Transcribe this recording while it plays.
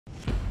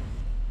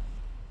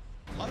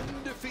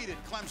undefeated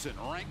Clemson,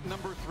 ranked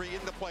number 3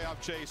 in the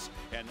playoff chase,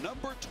 and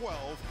number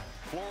 12,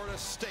 Florida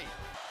State.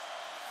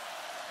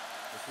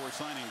 Before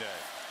signing day,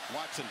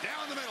 Watson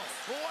down the middle,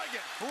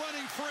 Leggett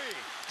running free.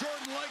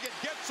 Jordan Leggett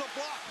gets a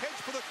block, heads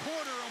for the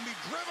corner, and be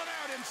driven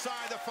out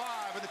inside the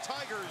 5, and the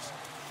Tigers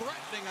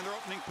threatening on their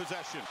opening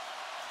possession.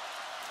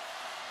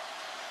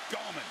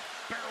 Gallman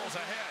barrels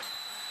ahead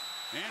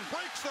and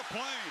breaks the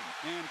plane,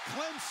 and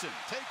Clemson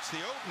takes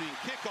the opening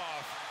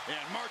kickoff and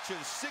marches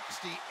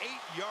 68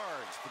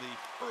 yards for the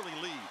early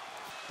lead.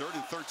 3rd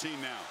and 13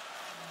 now.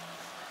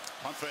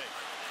 Pump fake,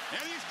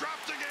 and he's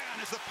dropped again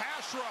as the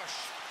pass rush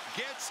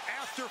gets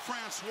after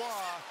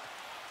Francois.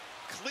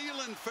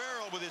 Clelin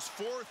Ferrell with his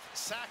 4th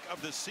sack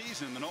of the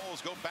season. The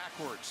Noles go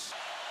backwards.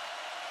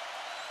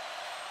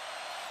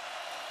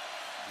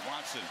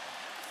 Watson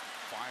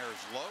fires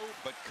low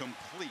but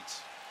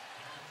complete.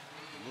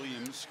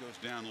 Williams goes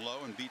down low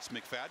and beats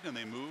McFadden, and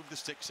they move the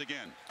sticks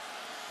again.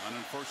 On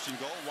a 1st and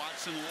goal,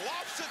 Watson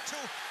lofts it to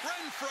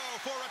Renfro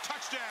for a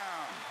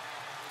touchdown.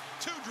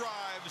 2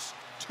 drives,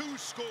 2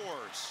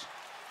 scores.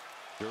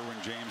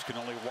 Derwin James can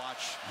only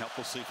watch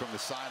helplessly from the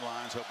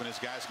sidelines, hoping his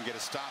guys can get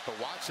a stop.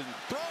 But Watson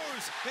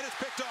throws, and it's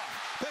picked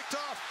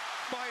off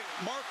by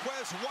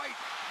Marquez White.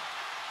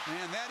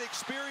 And that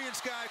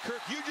experienced guy, Kirk,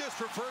 you just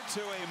referred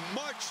to a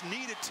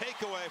much-needed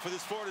takeaway for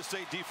this Florida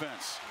State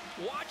defense.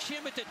 Watch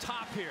him at the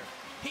top here.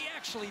 He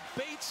actually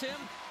baits him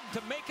to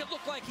make it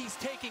look like he's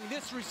taking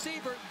this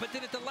receiver, but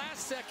then at the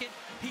last second,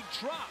 he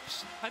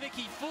drops. I think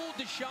he fooled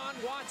Deshaun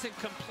Watson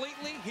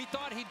completely. He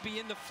thought he'd be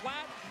in the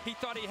flat. He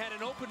thought he had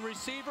an open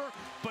receiver,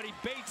 but he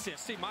baits it.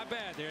 See, my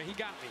bad there. He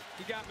got me.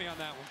 He got me on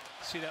that one.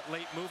 See that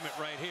late movement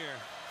right here.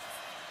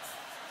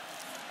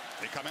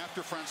 They come after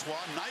Francois.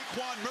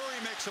 Naquan Murray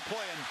makes a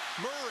play, and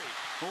Murray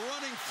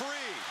running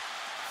free,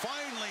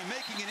 finally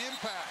making an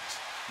impact.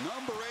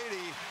 Number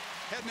 80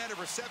 hadn't had a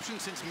reception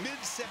since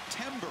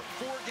mid-September.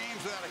 4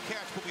 games without a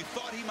catch, but we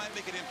thought he might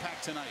make an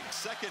impact tonight.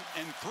 2nd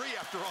and 3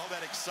 after all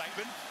that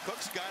excitement.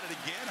 Cook's got it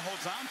again,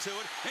 holds on to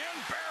it, and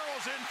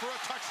barrels in for a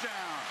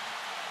touchdown.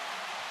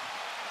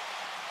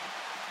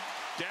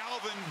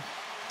 Dalvin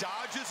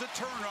dodges a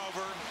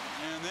turnover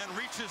and then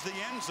reaches the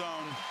end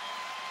zone.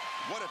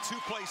 What a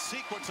 2-play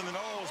sequence, and the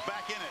Noles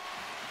back in it.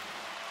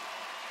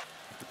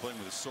 After playing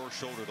with a sore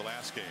shoulder the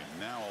last game,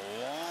 now a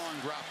long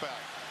drop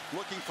back.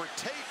 Looking for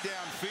Tate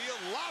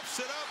downfield, lofts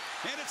it up,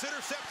 and it's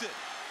intercepted.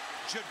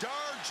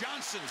 Jadar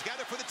Johnson's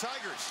got it for the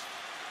Tigers.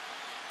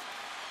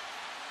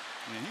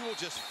 And he will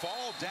just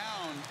fall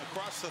down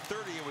across the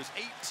 30. It was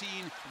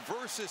 18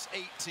 versus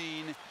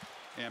 18.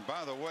 And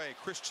by the way,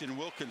 Christian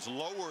Wilkins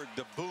lowered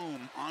the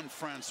boom on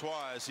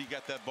Francois as he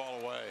got that ball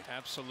away.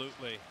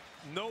 Absolutely.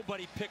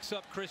 Nobody picks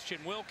up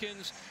Christian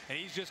Wilkins, and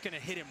he's just going to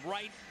hit him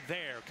right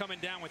there, coming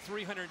down with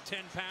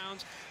 310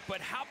 pounds. But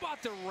how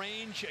about the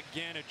range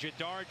again of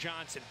Jadar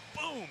Johnson?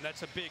 Boom,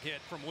 that's a big hit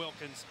from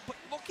Wilkins. But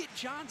look at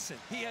Johnson.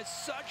 He has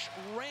such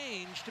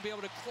range to be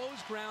able to close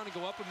ground and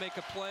go up and make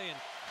a play and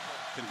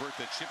convert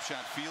the chip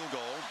shot field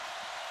goal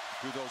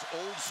through those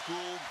old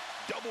school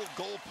double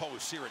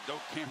goalposts here at Doak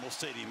Campbell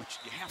Stadium, which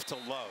you have to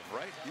love,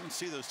 right? You don't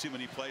see those too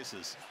many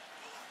places.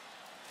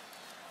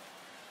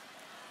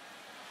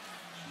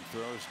 He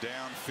throws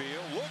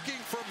downfield, looking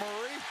for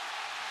Murray,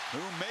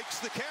 who makes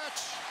the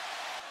catch.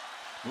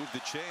 Move the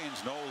chains.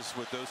 Noles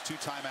with those 2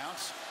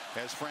 timeouts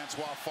as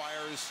Francois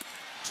fires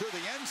to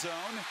the end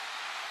zone.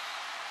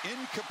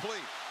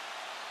 Incomplete.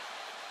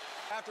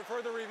 After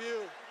further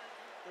review,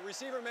 the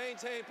receiver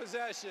maintained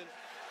possession.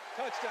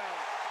 Touchdown.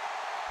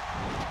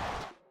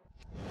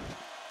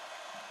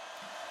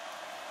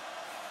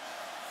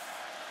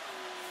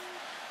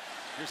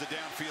 Here's a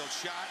downfield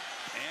shot,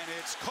 and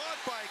it's caught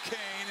by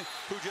Kane,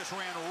 who just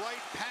ran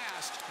right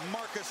past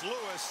Marcus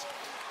Lewis,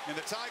 and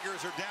the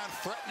Tigers are down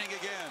threatening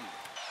again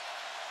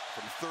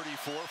from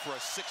 34 for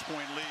a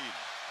 6-point lead.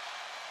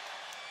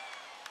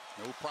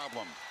 No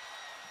problem.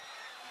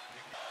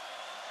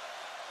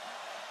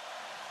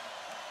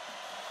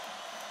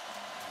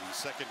 And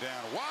 2nd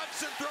down.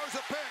 Watson throws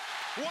a pick.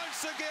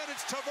 Once again,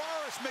 it's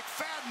Tavares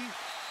McFadden,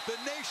 the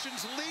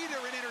nation's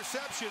leader in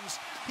interceptions.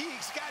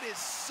 He's got his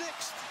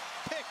 6th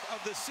pick of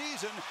the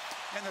season,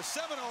 and the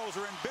Seminoles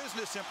are in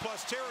business in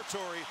plus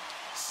territory.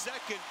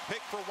 2nd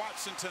pick for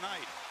Watson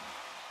tonight.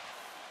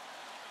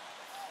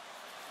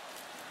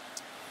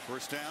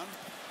 1st down.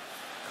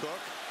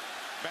 Cook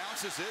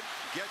bounces it,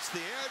 gets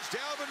the edge.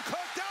 Dalvin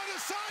Cook down the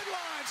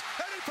sidelines,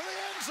 headed for the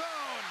end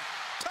zone.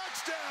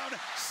 Touchdown,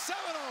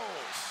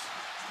 Seminoles.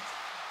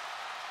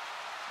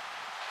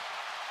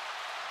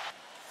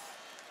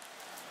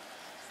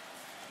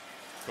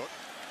 Cook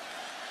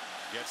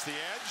gets the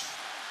edge.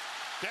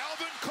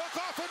 Dalvin Cook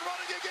off and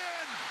running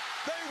again.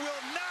 They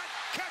will not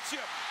catch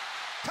him.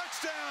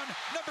 Touchdown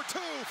number 2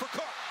 for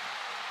Cook.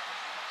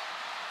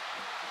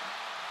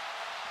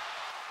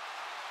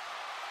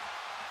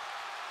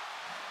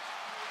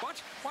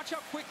 Watch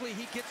how quickly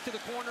he gets to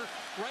the corner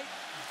right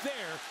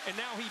there, and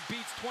now he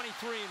beats 23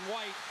 and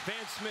White,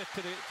 Van Smith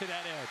to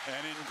that edge.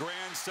 And in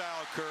grand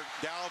style, Kirk,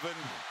 Dalvin,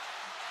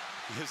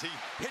 as he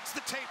hits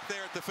the tape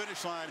there at the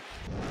finish line.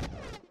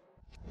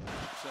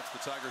 Sets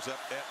the Tigers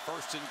up at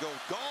first and goal.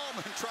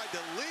 Gallman tried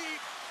to lead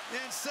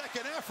in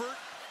second effort.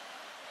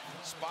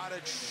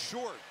 Spotted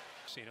short.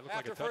 It looked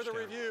After like a further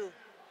touchdown. review,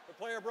 the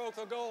player broke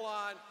the goal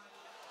line.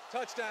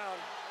 Touchdown.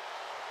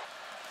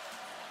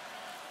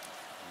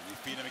 And you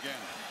feed him again.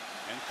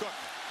 And Cook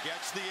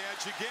gets the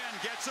edge again.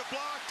 Gets a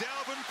block.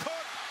 Dalvin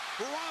Cook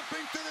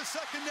romping through the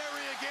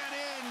secondary again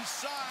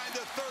inside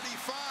the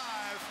 35.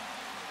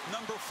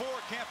 Number 4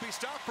 can't be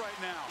stopped right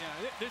now. Yeah,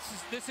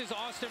 this is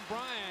Austin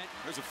Bryant.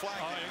 There's a flag.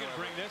 Oh, you're going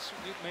to bring this.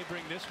 It may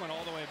bring this one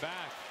all the way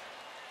back.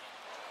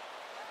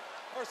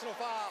 Personal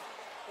foul.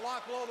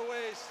 Block below the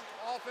waist.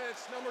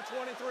 Offense number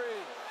 23.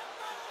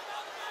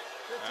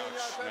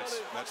 15-yard penalty.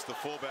 That's the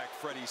fullback,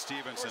 Freddie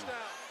Stevenson. First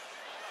down.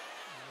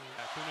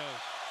 Who knows?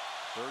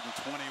 3rd and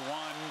 21.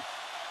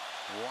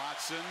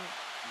 Watson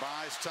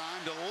buys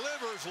time,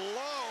 delivers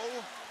low.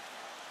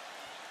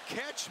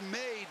 Catch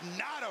made,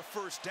 not a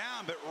first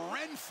down, but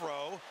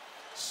Renfro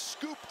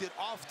scooped it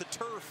off the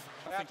turf.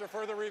 After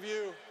further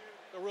review,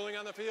 the ruling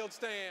on the field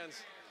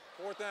stands.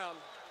 4th down.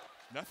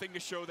 Nothing to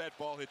show that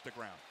ball hit the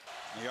ground.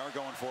 They are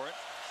going for it.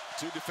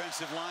 2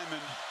 defensive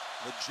linemen.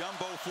 The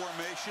jumbo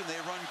formation. They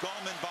run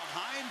Gallman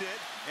behind it,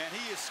 and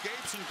he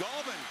escapes, and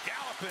Gallman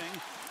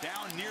galloping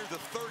down near the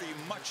 30,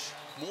 much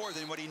more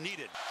than what he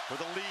needed for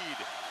the lead.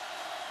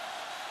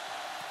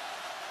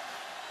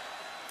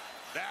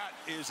 That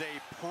is a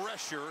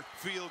pressure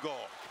field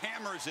goal.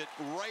 Hammers it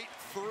right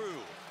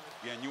through.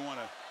 Again, you want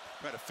to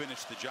try to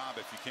finish the job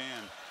if you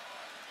can.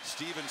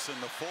 Stevenson,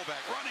 the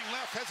fullback, running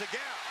left, has a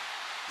gap.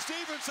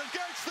 Stevenson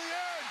gets the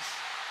edge.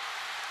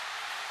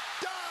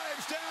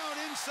 Dives down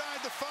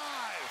inside the 5.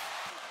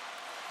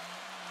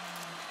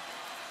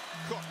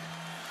 Cook.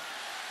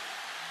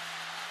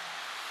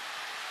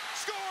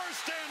 Scores,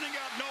 standing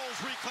up.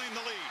 Knowles reclaim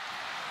the lead.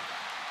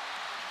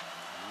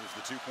 Here's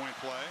the 2-point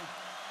play.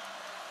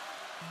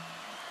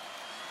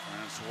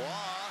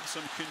 Francois,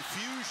 some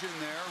confusion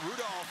there.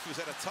 Rudolph was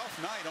at a tough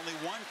night. Only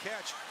 1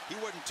 catch. He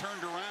wasn't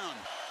turned around.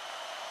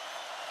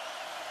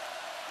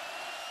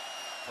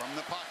 From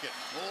the pocket,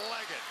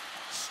 Leggett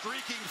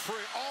streaking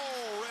free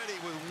already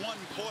with 1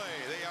 play.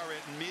 They are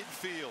at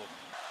midfield.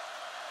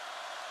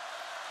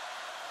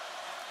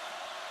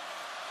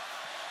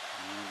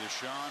 And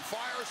Deshaun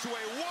fires to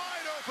a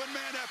wide open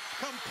man, a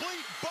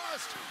complete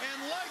bust, and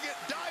Leggett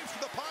dives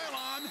for the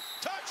pylon.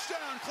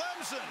 Touchdown,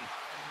 Clemson.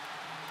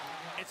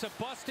 It's a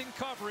busting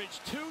coverage.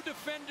 2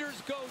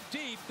 defenders go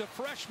deep. The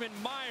freshman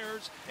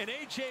Myers and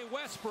A.J.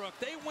 Westbrook.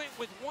 They went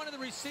with one of the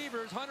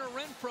receivers, Hunter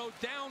Renfro,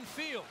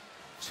 downfield.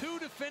 2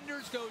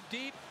 defenders go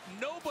deep.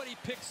 Nobody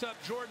picks up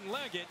Jordan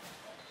Leggett.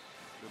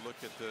 Good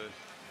look at the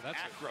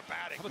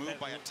acrobatic move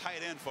by a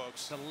tight end,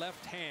 folks. The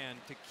left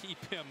hand to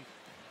keep him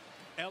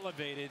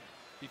elevated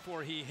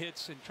before he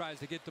hits and tries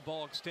to get the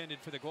ball extended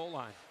for the goal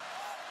line.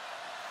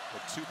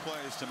 But 2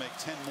 plays to make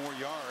 10 more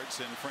yards,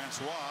 and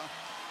Francois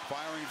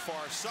firing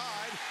far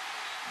side.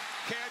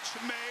 Catch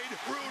made.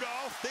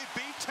 Rudolph. They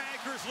beat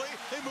Tankersley.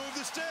 They move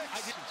the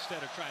sticks.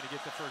 Instead of trying to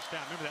get the first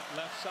down. Remember that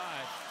left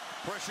side.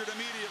 Pressured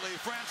immediately.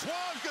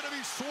 Francois is going to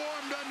be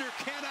swarmed under.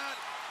 Cannot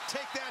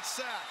take that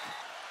sack.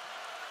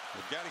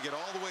 They've got to get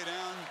all the way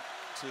down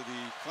to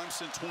the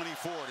Clemson 24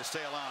 to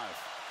stay alive.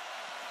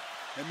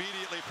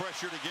 Immediately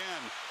pressured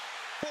again.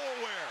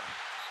 Boulware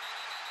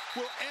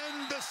will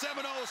end the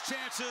Seminoles'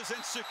 chances and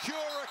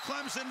secure a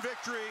Clemson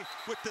victory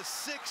with the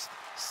 6th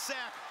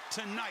sack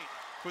tonight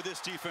for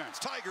this defense.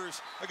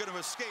 Tigers are going to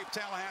escape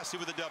Tallahassee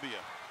with a W.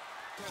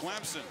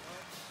 Clemson,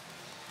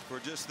 for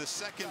just the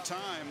 2nd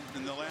time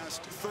in the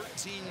last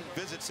 13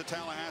 visits to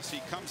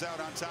Tallahassee, comes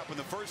out on top for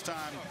the first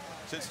time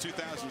since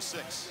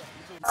 2006.